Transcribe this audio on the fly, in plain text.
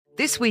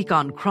This week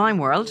on Crime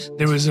World.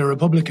 There was a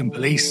Republican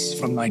police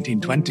from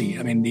 1920.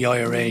 I mean, the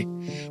IRA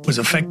was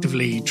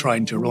effectively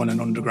trying to run an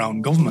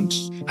underground government.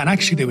 And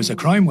actually there was a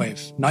crime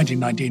wave.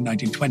 1919,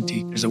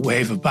 1920. There's a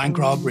wave of bank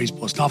robberies,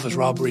 post office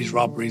robberies,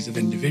 robberies of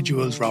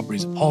individuals,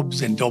 robberies of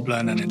pubs in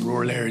Dublin and in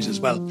rural areas as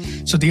well.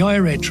 So the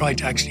IRA tried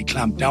to actually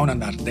clamp down on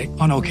that. They,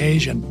 on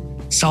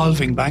occasion,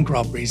 solving bank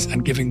robberies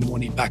and giving the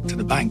money back to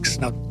the banks.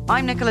 Now,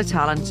 I'm Nicola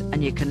Tallant,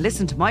 and you can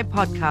listen to my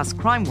podcast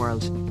Crime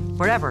World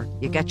wherever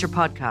you get your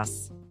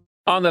podcasts.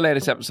 On the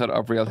latest episode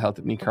of Real Health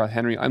with me, Carl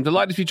Henry, I'm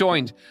delighted to be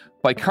joined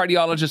by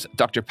cardiologist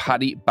Dr.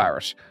 Paddy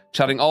Barrett,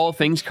 chatting all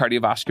things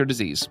cardiovascular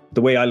disease.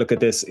 The way I look at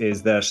this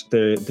is that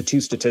the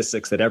two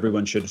statistics that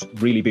everyone should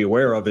really be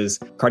aware of is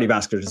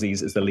cardiovascular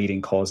disease is the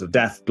leading cause of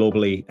death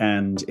globally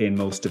and in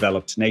most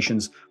developed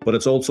nations, but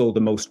it's also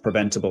the most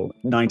preventable.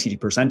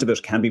 90% of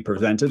it can be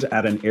prevented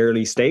at an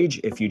early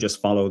stage if you just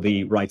follow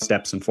the right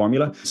steps and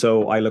formula.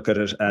 So I look at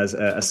it as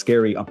a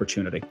scary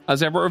opportunity.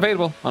 As ever,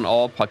 available on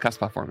all podcast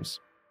platforms.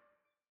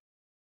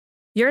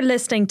 You're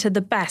listening to the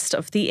best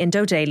of the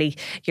Indo Daily,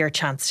 your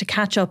chance to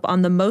catch up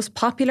on the most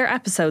popular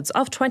episodes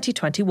of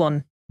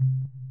 2021.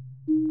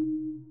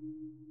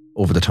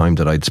 Over the time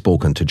that I'd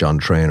spoken to John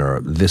Traynor,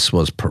 this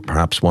was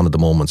perhaps one of the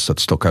moments that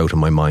stuck out in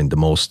my mind the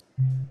most.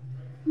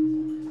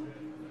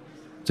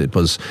 It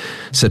was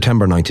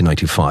September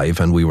 1995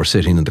 and we were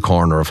sitting in the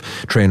corner of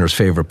Traynor's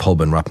favourite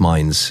pub in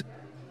Rathmines,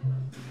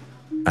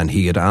 and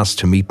he had asked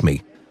to meet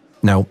me.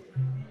 Now,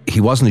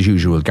 he wasn't his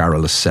usual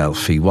garrulous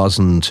self. He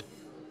wasn't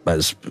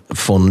as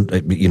fun,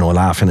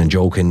 laughing and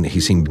joking.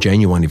 He seemed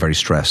genuinely very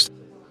stressed.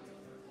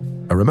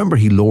 I remember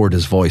he lowered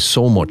his voice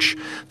so much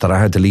that I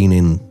had to lean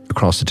in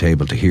across the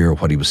table to hear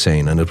what he was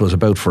saying, and it was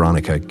about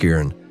Veronica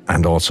Guerin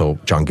and also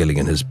John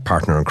Gilligan, his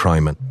partner in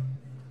crime. And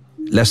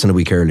less than a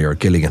week earlier,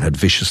 Gilligan had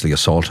viciously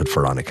assaulted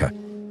Veronica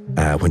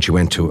when she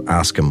went to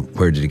ask him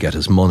where did he get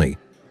his money.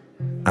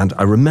 And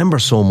I remember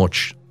so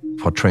much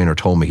what Traynor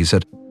told me. He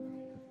said,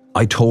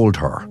 I told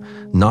her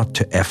not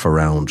to F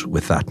around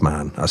with that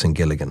man, as in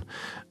Gilligan.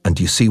 And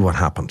do you see what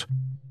happened?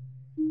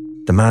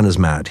 The man is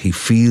mad. He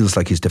feels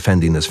like he's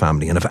defending his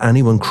family. And if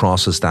anyone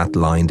crosses that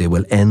line, they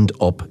will end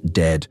up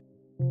dead.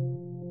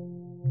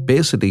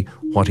 Basically,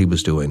 what he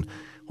was doing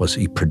was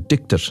he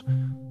predicted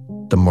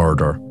the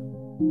murder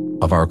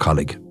of our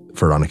colleague,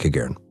 Veronica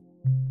Guerin.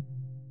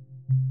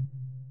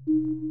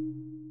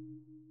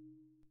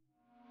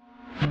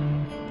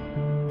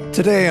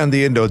 Today on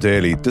the Indo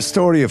Daily, the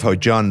story of how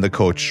John the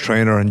coach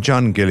Traynor and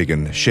John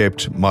Gilligan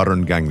shaped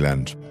modern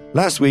gangland.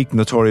 Last week,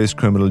 notorious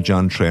criminal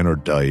John Traynor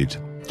died.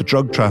 The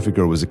drug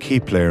trafficker was a key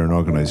player in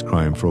organised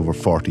crime for over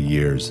 40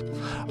 years.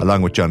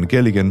 Along with John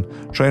Gilligan,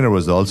 Traynor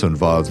was also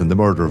involved in the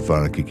murder of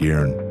Veronica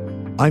Guerin.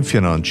 I'm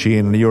Fionn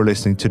Sheehan and you're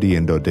listening to the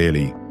Indo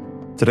Daily.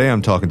 Today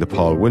I'm talking to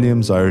Paul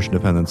Williams, Irish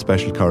Independent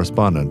Special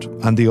Correspondent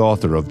and the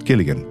author of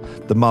Gilligan,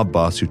 the mob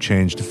boss who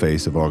changed the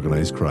face of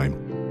organised crime.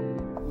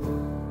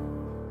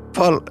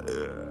 Paul,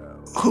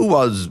 who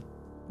was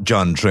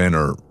John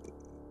Traynor?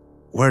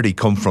 Where did he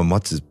come from?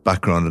 What's his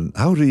background? And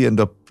how did he end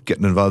up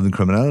getting involved in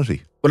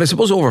criminality? Well, I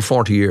suppose over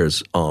 40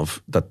 years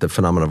of that the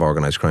phenomenon of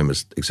organised crime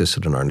has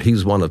existed in Ireland.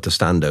 He's one of the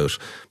standout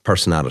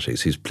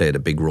personalities. He's played a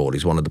big role.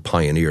 He's one of the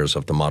pioneers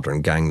of the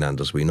modern gangland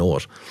as we know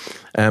it.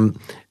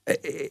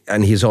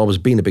 And he's always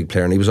been a big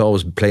player, and he was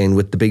always playing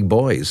with the big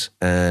boys.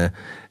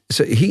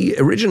 So he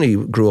originally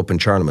grew up in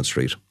Charlemont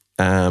Street.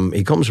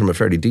 He comes from a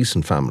fairly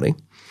decent family.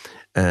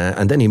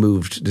 And then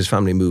his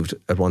family moved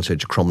at one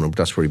stage to Crumlin.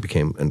 That's where he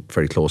became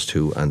very close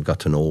to and got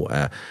to know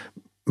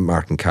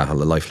Martin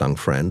Cahill, a lifelong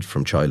friend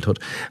from childhood.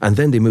 And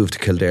then they moved to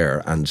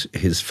Kildare, and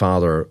his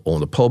father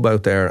owned a pub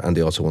out there, and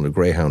they also owned a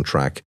greyhound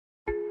track.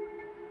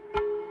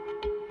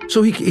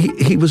 So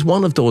he was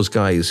one of those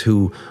guys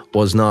who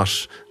was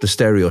not the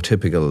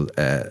stereotypical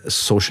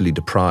socially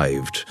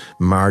deprived,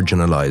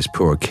 marginalised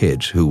poor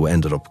kid who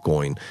ended up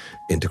going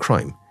into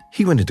crime.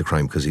 He went into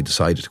crime because he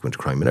decided to go into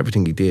crime, and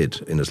everything he did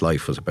in his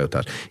life was about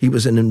that. He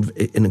was an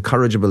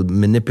incorrigible,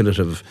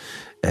 manipulative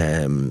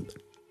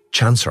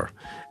chancer.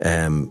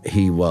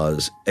 He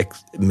was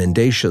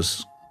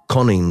mendacious,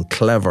 cunning,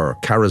 clever,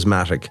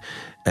 charismatic,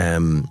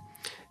 and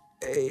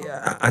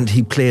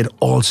he played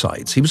all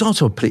sides. He was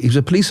also he was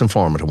a police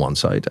informant on one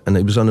side, and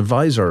he was an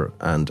advisor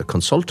and a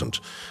consultant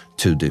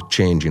to the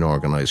changing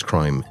organised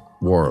crime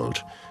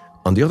world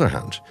on the other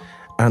hand.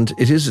 And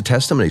it is a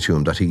testimony to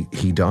him that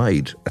he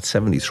died at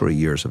 73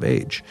 years of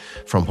age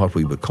from what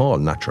we would call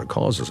natural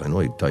causes. I know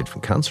he died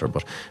from cancer,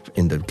 but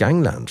in the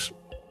gangland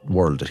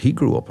world that he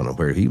grew up in and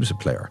where he was a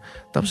player,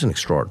 that was an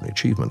extraordinary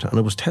achievement. And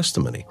it was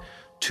testimony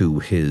to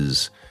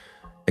his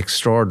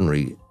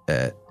extraordinary,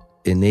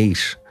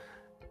 innate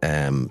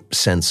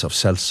sense of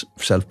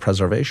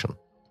self-preservation.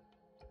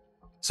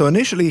 So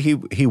initially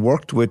he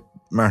worked with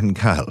Martin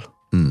Cahill.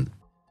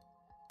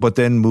 But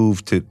then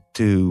moved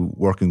to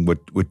working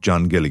with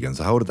John Gilligan.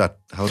 So how did that?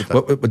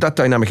 Well, with that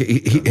dynamic,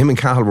 him and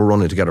Cahill were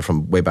running together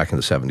from way back in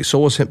the 70s. So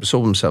was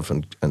himself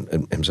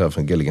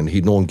and Gilligan.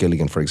 He'd known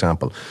Gilligan, for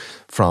example,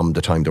 from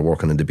the time they're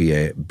working in the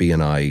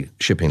B&I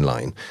shipping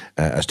line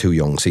as two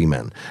young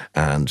seamen.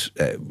 And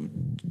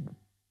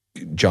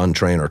John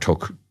Traynor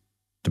took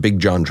the big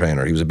John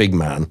Traynor. He was a big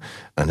man,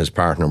 and his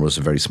partner was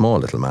a very small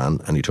little man.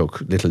 And he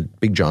took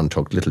Big John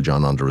took Little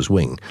John under his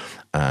wing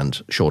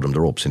and showed him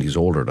the ropes. And he's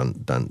older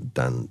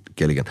than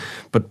Gilligan.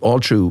 But all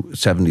through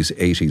 70s,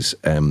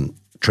 80s,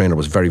 Traynor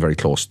was very, very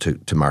close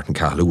to Martin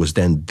Cahill, who was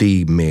then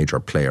the major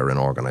player in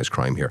organised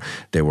crime here.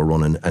 They were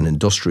running an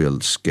industrial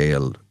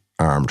scale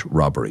armed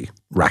robbery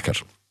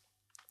racket.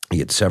 He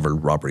had several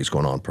robberies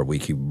going on per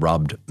week. He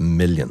robbed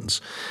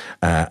millions.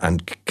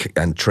 And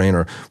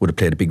Traynor would have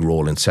played a big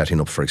role in setting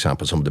up, for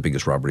example, some of the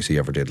biggest robberies he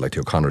ever did, like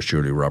the O'Connor's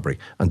jewellery robbery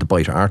and the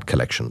Byte Art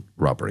Collection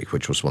robbery,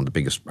 which was one of the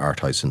biggest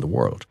art heists in the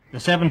world. The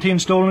 17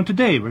 stolen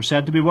today were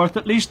said to be worth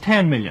at least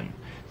 10 million.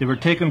 They were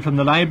taken from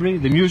the library,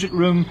 the music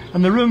room,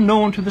 and the room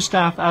known to the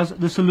staff as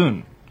the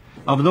saloon.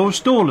 Of those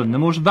stolen, the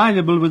most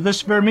valuable was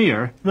this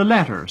Vermeer, the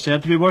letter,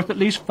 said to be worth at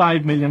least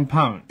 £5 million.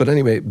 But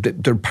anyway,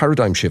 the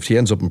paradigm shift. He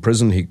ends up in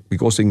prison. He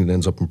goes to England,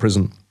 ends up in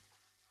prison.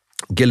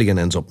 Gilligan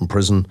ends up in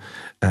prison.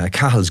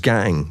 Cahill's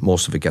gang,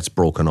 most of it gets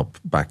broken up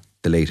back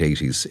the late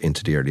 80s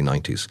into the early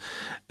 90s.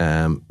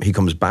 He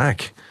comes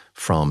back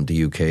from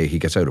the UK. He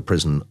gets out of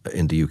prison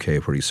in the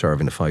UK where he's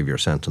serving a 5-year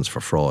sentence for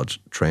fraud,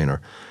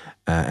 Traynor.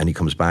 And he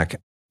comes back.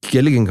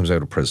 Gilligan comes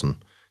out of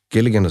prison.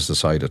 Gilligan has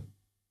decided,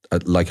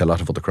 like a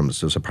lot of other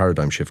criminals, there's a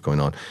paradigm shift going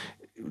on.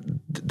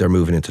 They're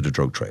moving into the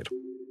drug trade.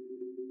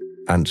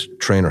 And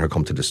Traynor had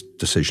come to this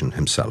decision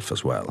himself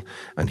as well.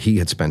 And he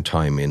had spent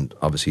time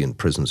obviously in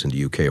prisons in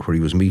the UK where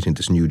he was meeting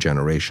this new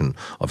generation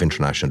of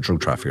international drug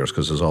traffickers,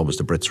 because as always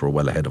the Brits were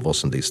well ahead of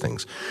us in these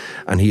things.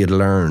 And he had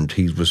learned,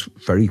 he was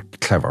very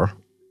clever.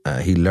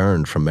 He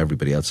learned from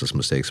everybody else's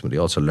mistakes, but he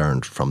also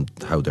learned from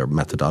how their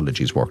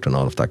methodologies worked and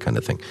all of that kind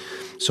of thing.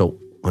 So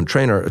when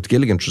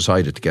Gilligan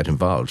decided to get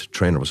involved,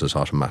 Traynor was his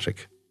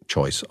automatic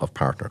choice of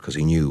partner, because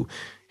he knew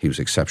he was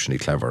exceptionally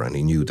clever and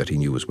he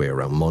knew his way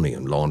around money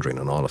and laundering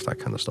and all of that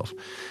kind of stuff.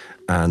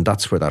 And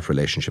that's where that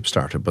relationship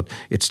started. But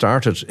it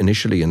started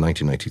initially in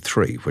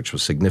 1993, which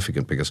was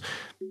significant because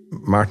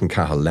Martin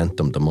Cahill lent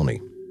them the money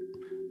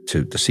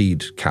to the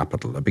seed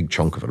capital, a big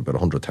chunk of it, about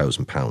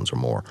 £100,000 or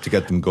more. To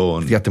get them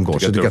going. To get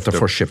their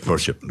first shipment.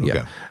 First shipment, okay.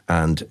 Yeah.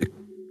 And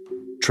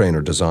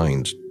Traynor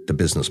designed the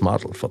business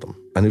model for them.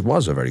 And it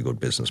was a very good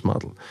business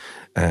model.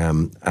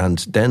 And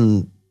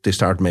then they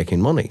start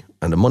making money,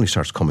 and the money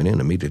starts coming in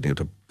immediately.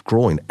 They're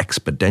growing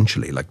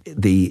exponentially. Like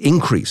the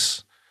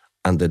increase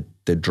and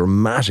the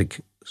dramatic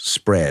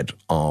spread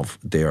of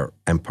their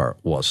empire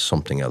was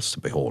something else to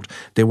behold.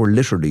 They were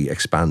literally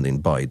expanding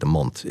by the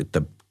month.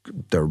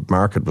 Their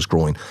market was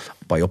growing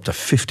by up to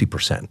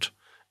 50%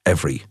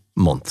 every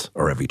month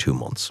or every 2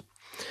 months.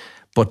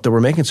 But they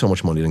were making so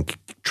much money, and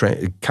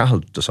Cahill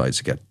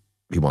decides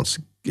he wants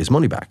his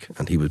money back,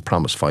 and he would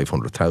promise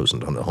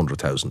 500,000 on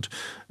 100,000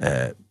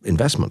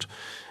 investment.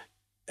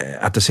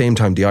 At the same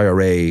time, the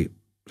IRA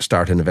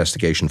started an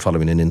investigation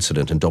following an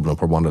incident in Dublin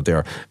where one of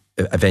their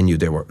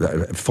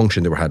a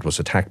function they had was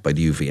attacked by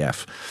the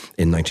UVF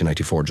in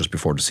 1994, just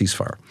before the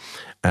ceasefire.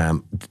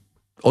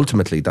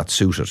 Ultimately, that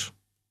suited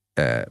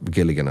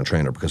Gilligan and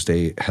Traynor, because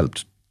they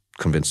helped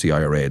convince the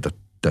IRA that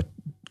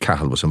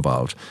Cahill was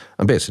involved,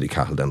 and basically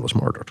Cahill then was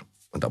murdered.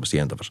 And that was the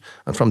end of it.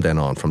 And from then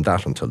on, from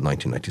that until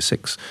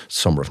 1996,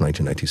 summer of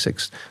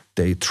 1996,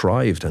 they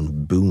thrived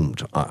and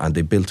boomed, and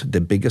they built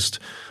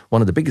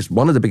one of the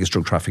biggest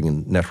drug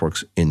trafficking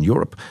networks in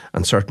Europe,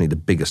 and certainly the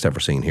biggest ever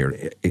seen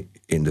here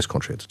in this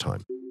country at the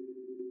time.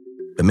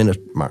 The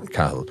minute Martin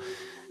Cahill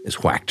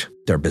is whacked,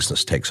 their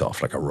business takes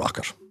off like a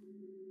rocket.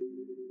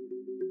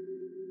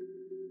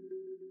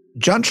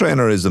 John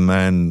Traynor is a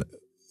man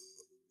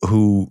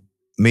who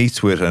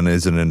meets with and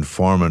is an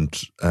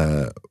informant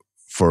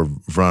for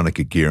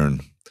Veronica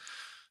Guerin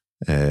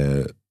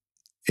in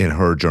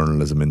her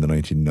journalism in the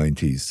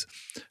 1990s.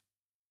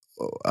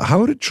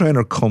 How did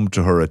Traynor come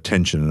to her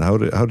attention, and how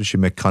did she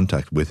make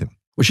contact with him?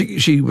 Well,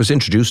 she was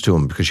introduced to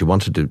him because she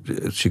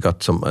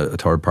got a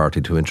third party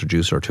to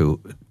introduce her to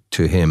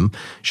him.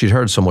 She'd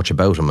heard so much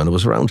about him, and it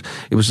was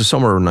the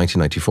summer of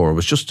 1994.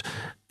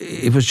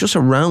 It was just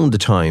around the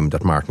time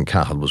that Martin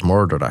Cahill was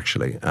murdered,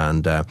 actually,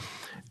 and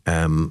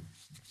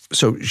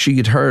so she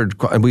had heard,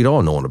 and we'd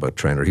all known about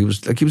Traynor. He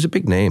was a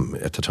big name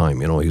at the time,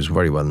 he was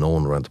very well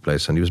known around the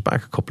place, and he was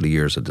back a couple of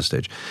years at this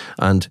stage.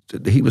 And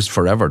he was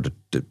forever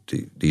the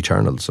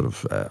eternal sort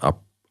of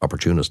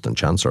opportunist and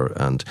chancer,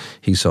 and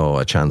he saw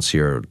a chance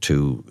here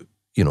to,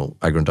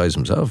 aggrandize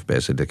himself,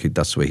 basically.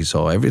 That's the way he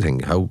saw everything.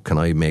 How can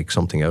I make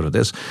something out of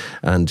this?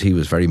 And he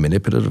was very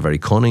manipulative, very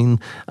cunning,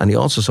 and he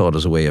also saw it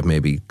as a way of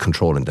maybe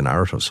controlling the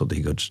narrative, so that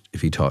he could,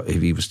 if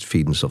he was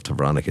feeding stuff to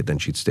Veronica, then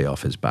she'd stay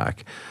off his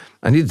back.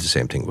 And he did the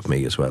same thing with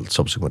me as well,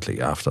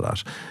 subsequently after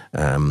that.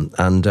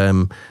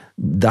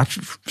 That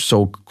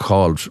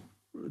so-called,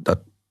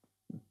 that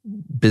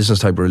business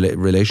type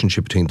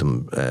relationship between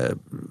them,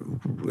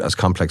 as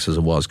complex as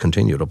it was,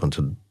 continued up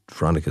until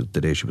Veronica,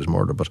 the day she was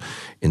murdered. But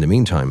in the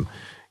meantime,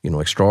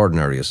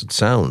 extraordinary as it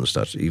sounds,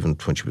 that even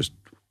when she was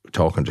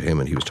talking to him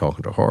and he was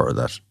talking to her,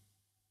 that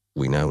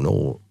we now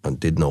know and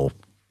did know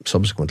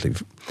subsequently,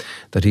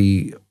 that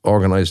he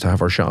organised to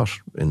have her shot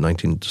in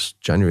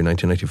January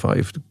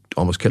 1995,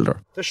 almost killed her.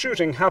 The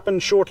shooting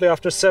happened shortly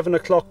after 7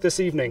 o'clock this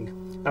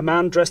evening. A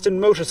man dressed in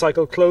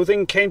motorcycle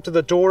clothing came to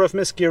the door of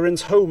Miss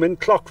Gilligan's home in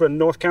Clochran,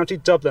 North County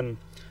Dublin.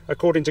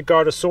 According to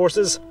Garda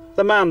sources,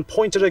 the man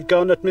pointed a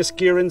gun at Miss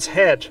Gilligan's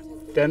head,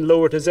 then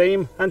lowered his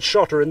aim and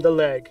shot her in the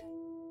leg.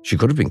 She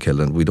could have been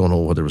killed, and we don't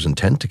know whether there was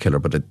intent to kill her,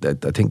 but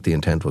I think the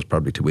intent was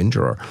probably to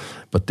injure her.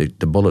 But the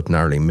bullet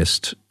narrowly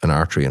missed an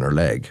artery in her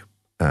leg.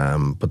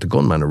 But the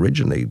gunman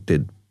originally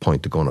did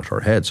point the gun at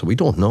her head, so we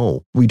don't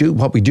know.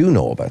 What we do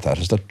know about that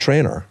is that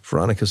Traynor,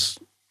 Veronica's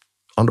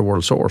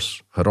underworld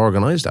source, had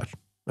organised that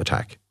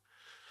attack.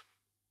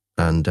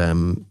 And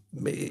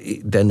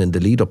then in the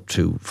lead up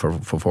to,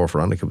 before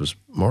Veronica was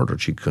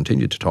murdered, she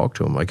continued to talk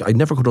to him. I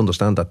never could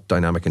understand that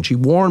dynamic, and she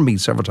warned me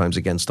several times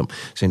against him,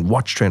 saying,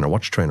 watch Traynor,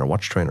 watch Traynor,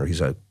 watch Traynor.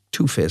 He's a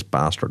two-faced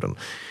bastard and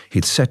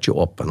he'd set you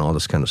up and all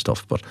this kind of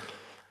stuff. But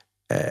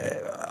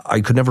I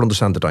could never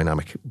understand the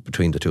dynamic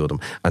between the two of them.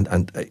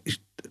 And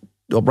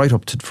right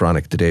up to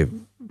Veronica,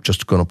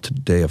 just going up to the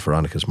day of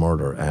Veronica's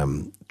murder,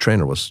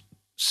 Traynor was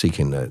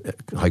seeking a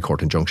High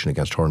Court injunction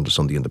against her and the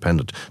Sunday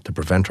Independent to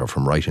prevent her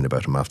from writing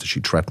about him after she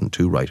threatened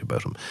to write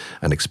about him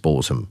and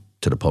expose him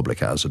to the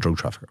public as a drug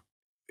trafficker.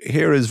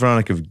 Here is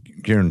Veronica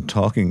Guerin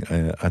talking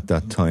at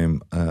that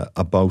time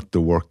about the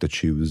work that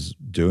she was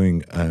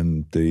doing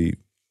and the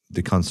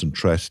constant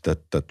threat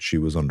that she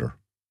was under.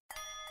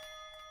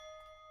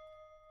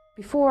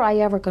 Before I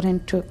ever got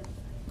into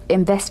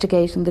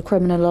investigating the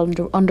criminal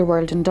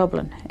underworld in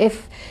Dublin,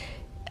 if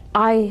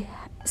I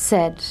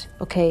said,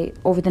 okay,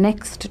 over the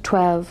next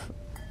 12,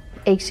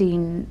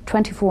 18,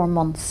 24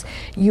 months,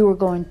 you are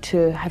going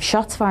to have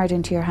shots fired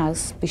into your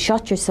house, be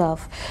shot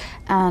yourself,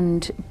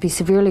 and be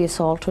severely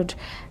assaulted,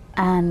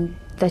 and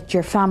that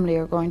your family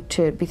are going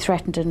to be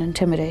threatened and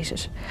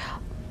intimidated.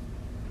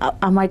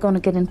 Am I going to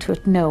get into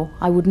it? No,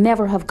 I would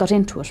never have got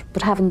into it.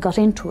 But having got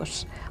into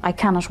it, I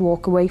cannot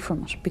walk away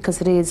from it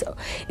because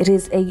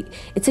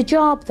it's a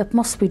job that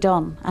must be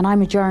done, and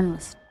I'm a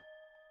journalist.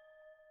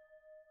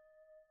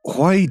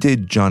 Why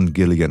did John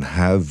Gilligan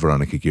have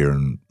Veronica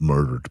Guerin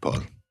murdered, Paul?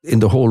 In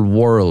the whole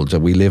world that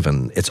we live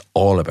in, it's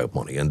all about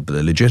money, and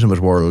the legitimate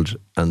world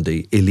and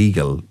the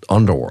illegal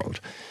underworld.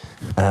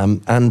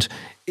 And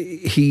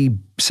he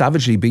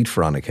savagely beat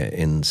Veronica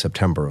in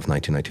September of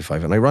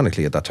 1995. And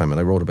ironically, at that time, and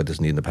I wrote about this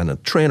in The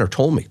Independent, Traynor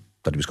told me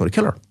that he was going to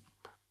kill her.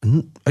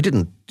 And I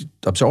didn't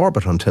absorb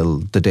it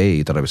until the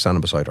day that I was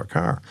standing beside her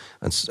car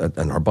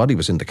and her body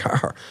was in the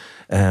car.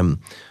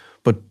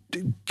 But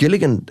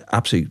Gilligan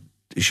absolutely,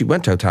 she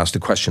went out to ask the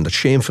question that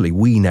shamefully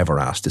we never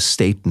asked, the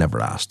state never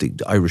asked, the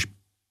Irish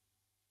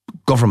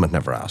government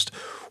never asked.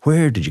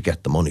 Where did you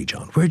get the money,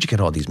 John? Where did you get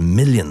all these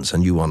millions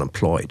and you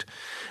unemployed?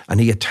 And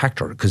he attacked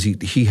her because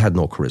he had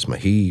no charisma.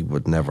 He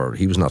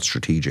was not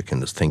strategic in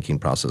his thinking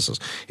processes.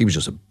 He was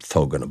just a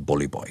thug and a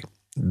bully boy,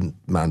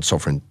 man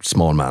suffering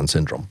small man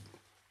syndrome.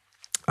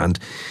 And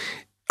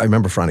I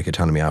remember Veronica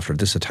telling me after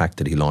this attack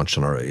that he launched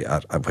on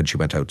her when she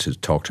went out to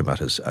talk to him at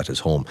his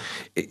home,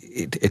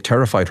 it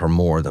terrified her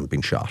more than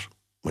being shot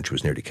when she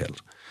was nearly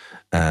killed.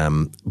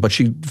 But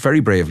she very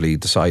bravely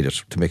decided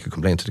to make a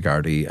complaint to the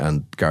Gardaí,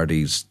 and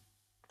Gardaí's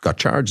got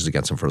charges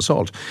against him for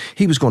assault.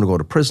 He was going to go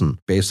to prison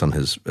based on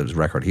his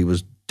record. He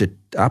was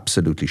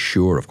absolutely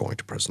sure of going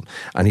to prison,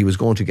 and he was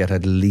going to get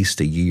at least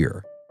a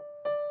year.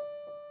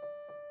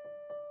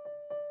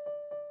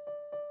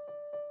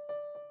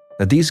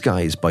 Now, these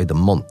guys, by the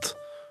month,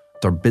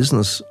 their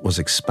business was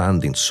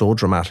expanding so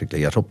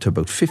dramatically at up to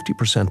about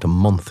 50% a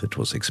month it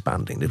was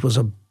expanding. It was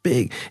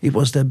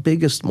the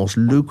biggest, most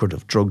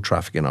lucrative drug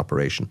trafficking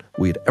operation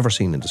we had ever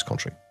seen in this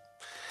country.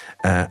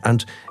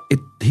 And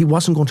he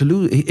wasn't going to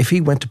lose if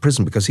he went to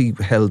prison, because he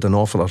held an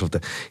awful lot of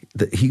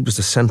he was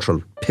the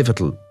central,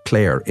 pivotal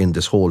player in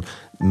this whole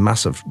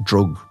massive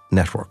drug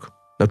network.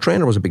 Now,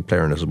 Traynor was a big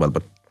player in it as well,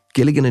 but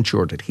Gilligan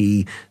ensured that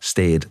he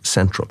stayed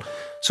central.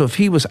 So if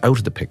he was out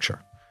of the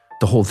picture,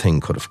 the whole thing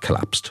could have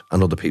collapsed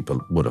and other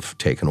people would have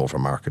taken over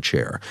market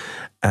share.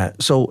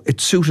 So it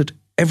suited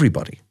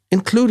everybody,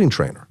 including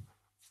Traynor,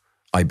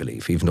 I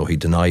believe, even though he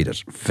denied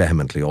it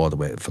vehemently all the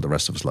way for the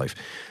rest of his life,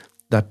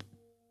 that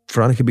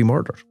Veronica be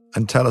murdered.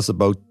 And tell us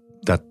about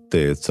that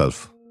day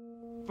itself.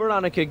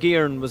 Veronica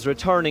Guerin was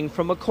returning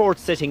from a court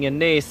sitting in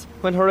Naas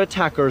when her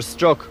attackers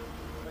struck.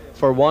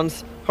 For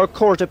once, her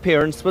court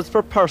appearance was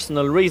for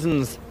personal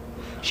reasons.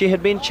 She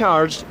had been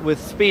charged with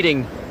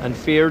speeding and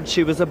feared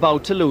she was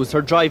about to lose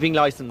her driving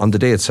licence. On the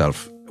day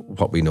itself,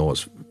 what we know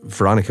is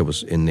Veronica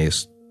was in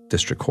Naas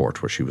District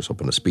Court where she was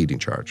up on a speeding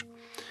charge.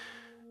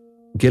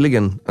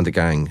 Gilligan and the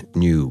gang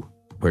knew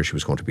where she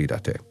was going to be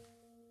that day.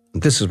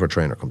 And this is where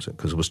Traynor comes in,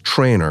 because it was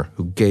Traynor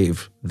who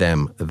gave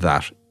them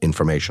that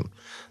information.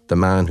 The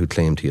man who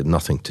claimed he had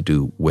nothing to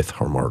do with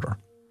her murder.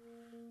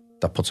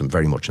 That puts him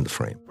very much in the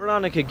frame.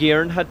 Veronica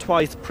Guerin had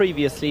twice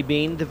previously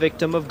been the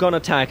victim of gun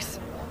attacks.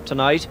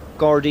 Tonight,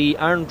 Gardaí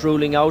aren't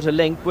ruling out a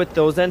link with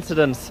those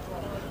incidents,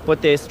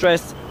 but they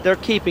stress they're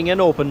keeping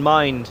an open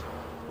mind.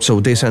 So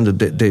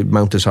they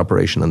mount this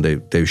operation and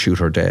they shoot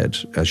her dead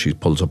as she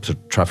pulls up the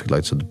traffic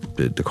lights at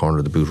the corner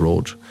of the Boot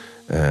Road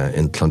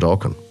in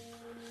Clondalkin.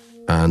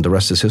 And the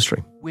rest is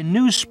history. When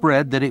news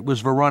spread that it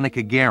was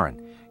Veronica Guerin,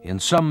 in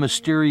some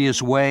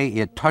mysterious way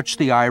it touched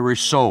the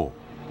Irish soul.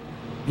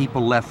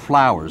 People left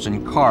flowers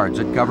and cards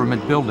at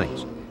government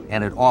buildings,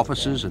 and at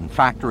offices and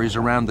factories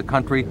around the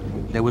country,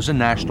 there was a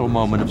national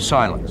moment of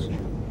silence.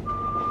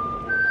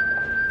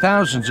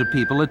 Thousands of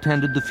people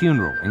attended the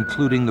funeral,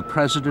 including the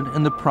president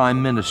and the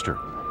prime minister,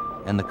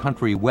 and the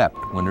country wept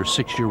when her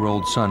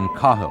 6-year-old son,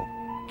 Cahill,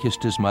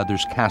 kissed his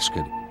mother's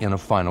casket in a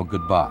final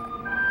goodbye.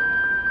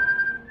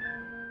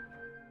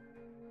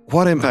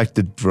 What impact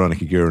did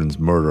Veronica Guerin's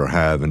murder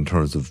have in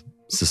terms of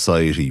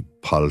society,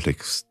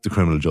 politics, the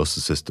criminal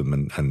justice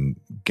system and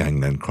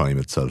gangland crime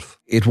itself?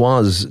 It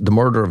was, the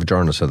murder of a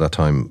journalist at that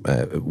time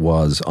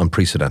was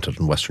unprecedented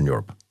in Western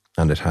Europe,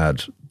 and it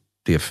had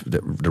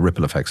the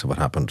ripple effects of what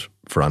happened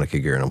for Veronica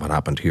Guerin and what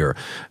happened here,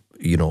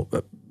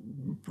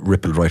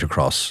 rippled right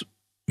across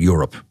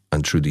Europe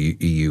and through the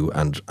EU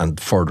and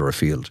further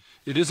afield.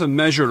 It is a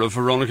measure of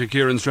Veronica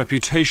Guerin's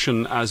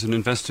reputation as an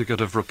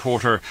investigative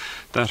reporter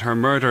that her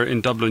murder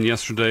in Dublin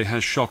yesterday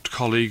has shocked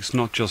colleagues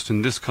not just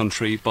in this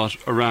country but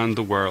around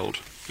the world.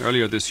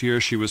 Earlier this year,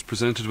 she was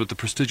presented with the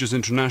prestigious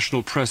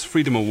International Press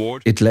Freedom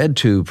Award. It led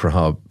to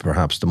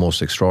perhaps the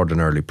most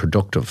extraordinarily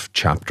productive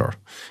chapter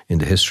in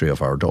the history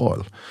of our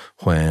Dáil,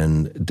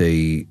 when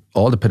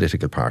all the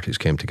political parties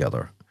came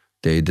together.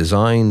 They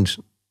designed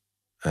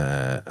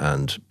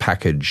and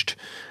packaged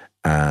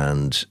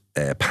and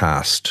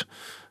passed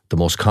the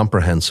most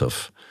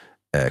comprehensive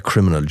a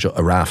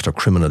raft of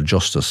criminal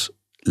justice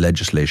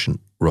legislation,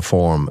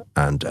 reform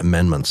and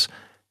amendments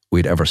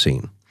we'd ever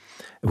seen,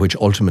 which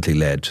ultimately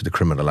led to the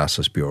Criminal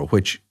Assets Bureau,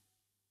 which,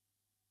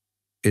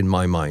 in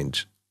my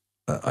mind,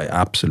 I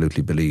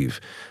absolutely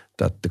believe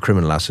that the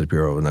Criminal Assets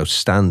Bureau, an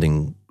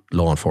outstanding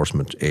law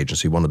enforcement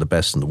agency, one of the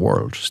best in the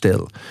world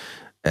still,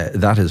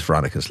 that is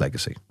Veronica's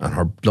legacy. And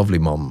her lovely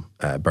mum,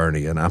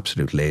 Bernie, an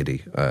absolute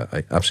lady,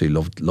 I absolutely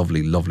loved,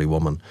 lovely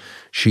woman.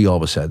 She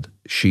always said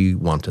she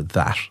wanted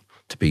that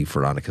to be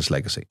Veronica's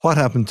legacy. What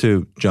happened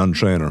to John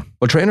Traynor?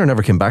 Well, Traynor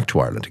never came back to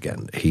Ireland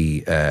again.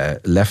 He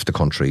left the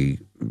country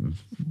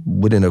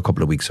within a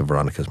couple of weeks of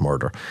Veronica's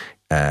murder.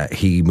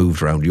 He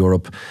moved around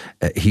Europe.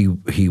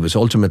 He was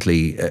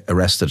ultimately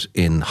arrested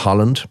in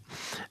Holland,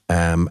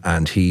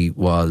 and he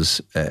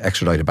was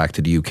extradited back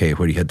to the UK,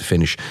 where he had to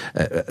finish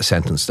a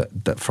sentence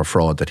that for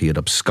fraud that he had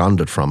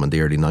absconded from in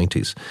the early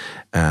 90s.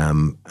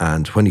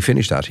 And when he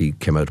finished that, he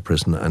came out of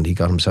prison and he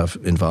got himself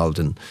involved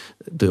in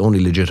the only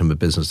legitimate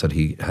business that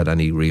he had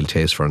any real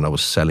taste for, and that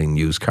was selling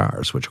used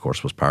cars, which of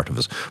course was part of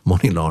his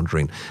money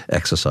laundering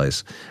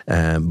exercise.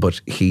 But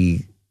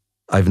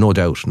I've no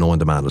doubt, knowing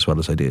the man as well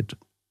as I did,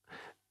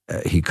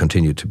 he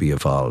continued to be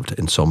involved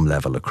in some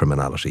level of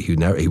criminality.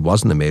 He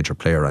wasn't a major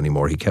player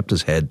anymore. He kept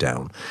his head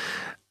down.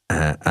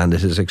 And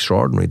it is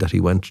extraordinary that he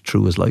went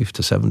through his life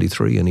to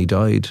 73 and he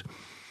died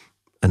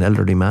an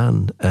elderly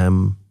man,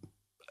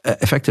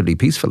 effectively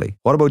peacefully.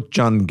 What about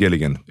John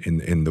Gilligan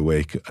in the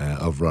wake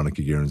of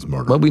Veronica Guerin's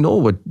murder? Well, we know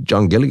what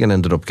John Gilligan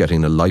ended up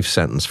getting a life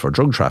sentence for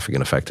drug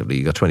trafficking, effectively.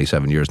 He got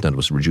 27 years and then it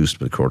was reduced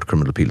by the Court of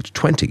Criminal Appeal to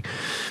 20.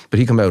 But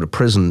he came out of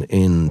prison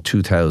in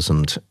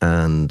 2000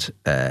 and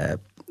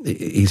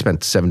he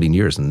spent 17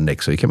 years in the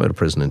Nick, so he came out of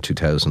prison in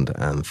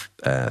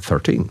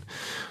 2013.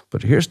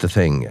 But here's the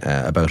thing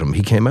about him.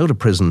 He came out of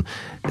prison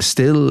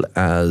still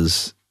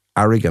as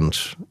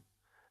arrogant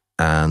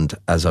and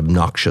as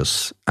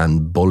obnoxious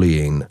and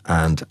bullying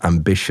and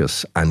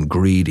ambitious and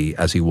greedy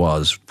as he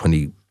was when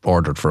he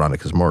ordered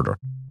Veronica's murder.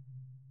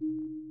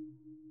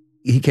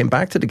 He came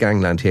back to the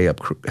gangland he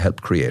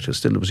helped create.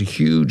 It was a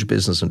huge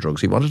business in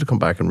drugs. He wanted to come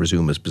back and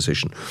resume his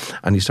position.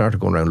 And he started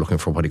going around looking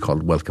for what he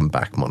called welcome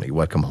back money,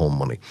 welcome home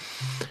money.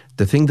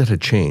 The thing that had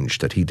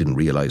changed, that he didn't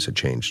realise had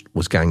changed,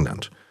 was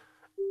gangland.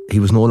 He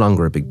was no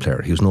longer a big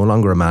player. He was no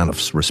longer a man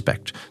of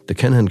respect. The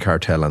Kinahan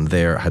cartel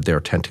had their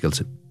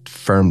tentacles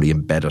firmly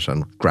embedded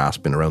and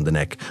grasping around the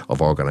neck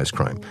of organised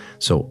crime.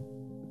 So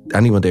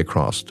anyone they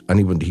crossed,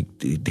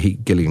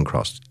 Gilligan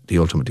crossed, he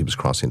ultimately was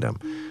crossing them.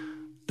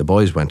 The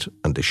boys went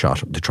and they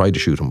tried to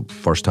shoot him.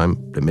 First time,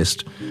 they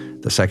missed.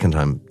 The second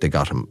time, they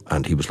got him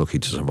and he was lucky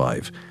to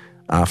survive.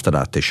 After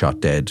that, they shot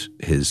dead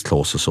his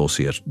close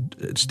associate,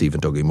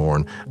 Stephen Dougie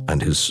Moran,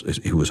 and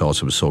who was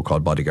also his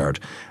so-called bodyguard.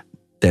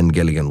 Then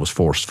Gilligan was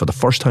forced, for the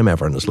first time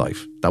ever in his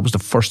life, that was the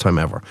first time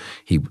ever,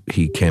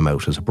 he came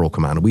out as a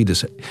broken man. We had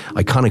this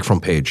iconic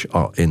front page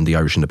in the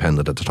Irish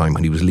Independent at the time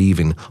when he was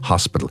leaving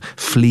hospital,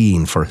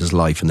 fleeing for his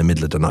life in the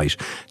middle of the night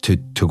to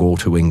go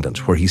to England,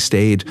 where he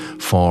stayed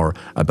for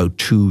about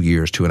 2.5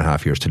 years,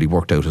 till he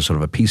worked out a sort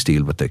of a peace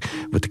deal with the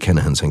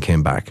Kinahans and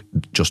came back,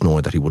 just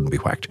knowing that he wouldn't be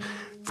whacked.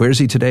 Where is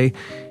he today?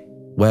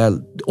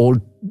 Well,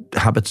 old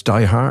habits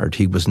die hard.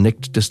 He was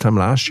nicked this time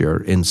last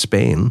year in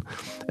Spain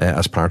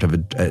as part of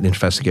an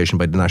investigation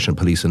by the National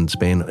Police in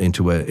Spain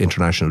into an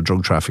international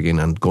drug trafficking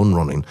and gun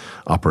running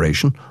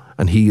operation.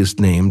 and he is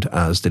named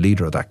as the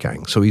leader of that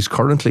gang. So he's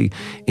currently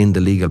in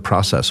the legal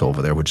process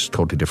over there, which is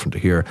totally different to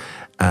here,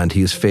 and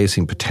he is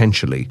facing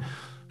potentially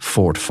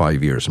 4 to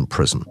 5 years in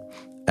prison.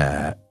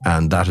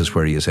 And that is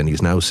where he is, and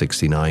he's now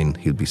 69.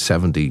 He'll be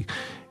 70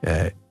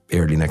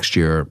 early next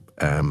year.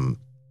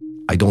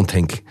 I don't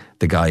think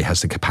the guy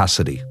has the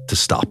capacity to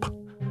stop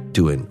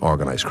doing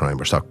organised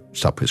crime or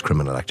stop his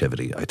criminal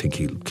activity. I think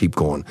he'll keep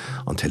going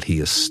until he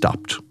is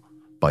stopped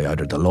by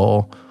either the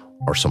law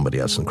or somebody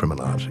else in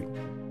criminality.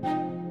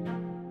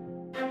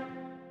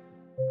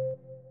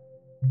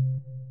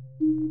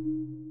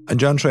 And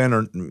John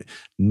Traynor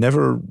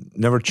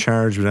never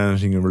charged with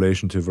anything in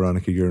relation to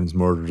Veronica Guerin's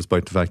murder,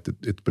 despite the fact that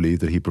it's believed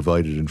that he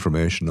provided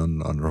information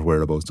on her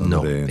whereabouts on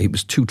the day. No, he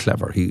was too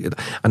clever.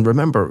 And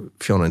remember,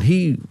 Fiona,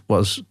 he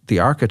was the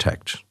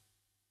architect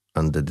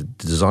and the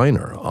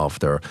designer of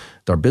their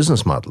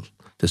business model,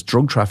 this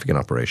drug trafficking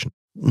operation.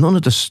 None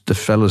of the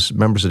fellas,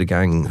 members of the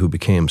gang who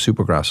became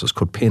supergrasses,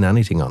 could pin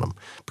anything on him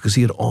because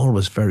he had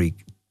always very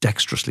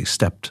dexterously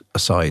stepped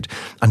aside,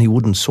 and he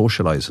wouldn't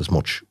socialise as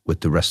much with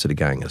the rest of the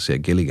gang as, say,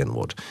 Gilligan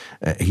would.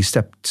 He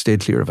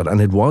stayed clear of it,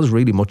 and it was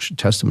really much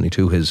testimony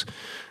to his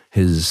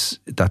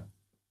that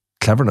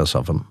cleverness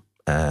of him,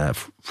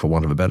 for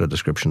want of a better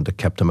description, that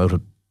kept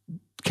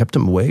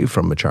him away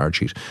from a charge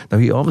sheet. Now,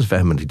 he always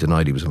vehemently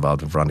denied he was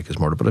involved in Veronica's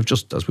murder, but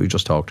as we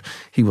just talked,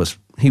 he was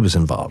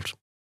involved.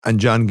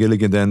 And John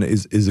Gilligan then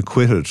is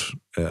acquitted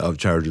of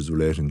charges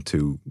relating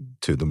to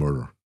the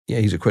murder. Yeah,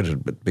 he's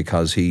acquitted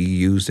because he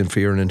used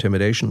fear and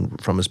intimidation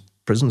from his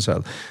prison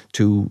cell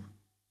to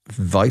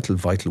vital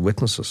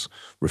witnesses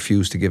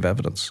refused to give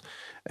evidence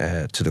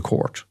to the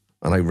court.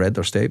 And I read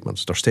their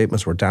statements. Their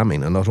statements were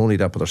damning, and not only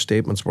that, but their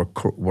statements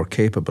were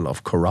capable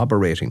of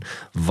corroborating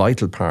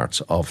vital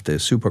parts of the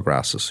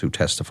supergrasses who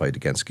testified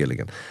against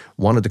Gilligan.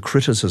 One of the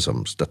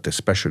criticisms that the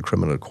Special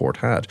Criminal Court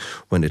had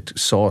when it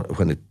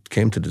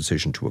came to the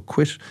decision to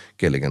acquit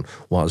Gilligan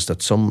was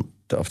that some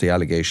of the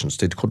allegations,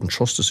 they couldn't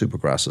trust the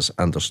supergrasses,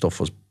 and their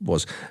stuff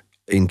was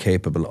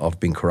incapable of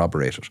being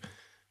corroborated.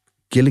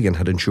 Gilligan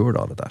had ensured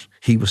all of that.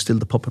 He was still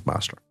the puppet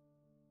master.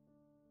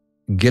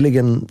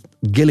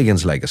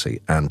 Gilligan's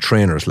legacy and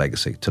Traynor's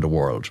legacy to the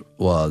world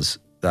was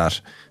that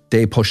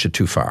they pushed it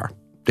too far.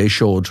 They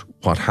showed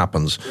what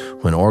happens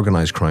when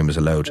organised crime is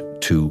allowed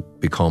to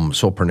become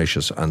so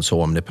pernicious and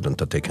so omnipotent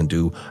that they can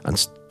do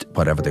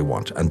whatever they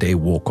want. And they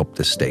woke up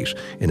the state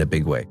in a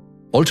big way.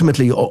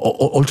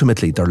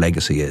 Ultimately, their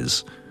legacy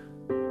is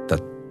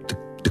that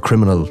the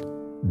criminal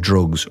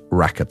drugs,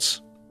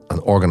 rackets and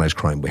organised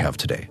crime we have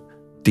today,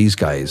 these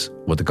guys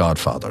were the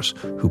godfathers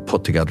who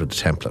put together the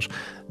template.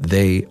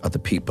 They are the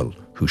people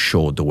who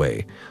showed the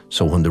way.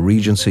 So when the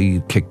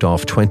Regency kicked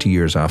off 20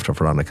 years after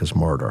Veronica's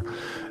murder,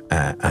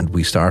 and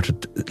we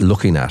started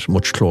looking at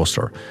much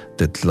closer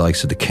the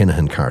likes of the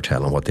Kinahan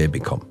cartel and what they've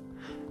become,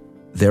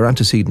 their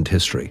antecedent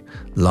history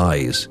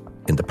lies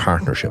in the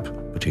partnership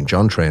between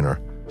John Traynor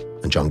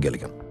and John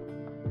Gilligan.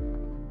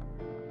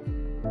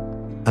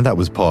 And that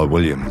was Paul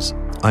Williams.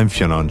 I'm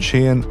Fionn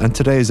Sheehan, and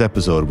today's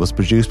episode was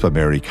produced by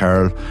Mary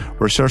Carroll,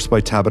 researched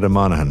by Tabitha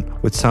Monaghan,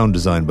 with sound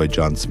design by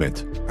John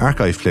Smith.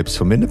 Archive clips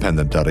from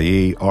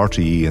independent.ie,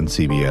 RTE and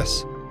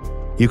CBS.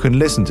 You can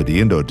listen to the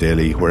Indo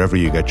Daily wherever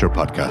you get your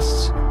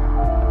podcasts.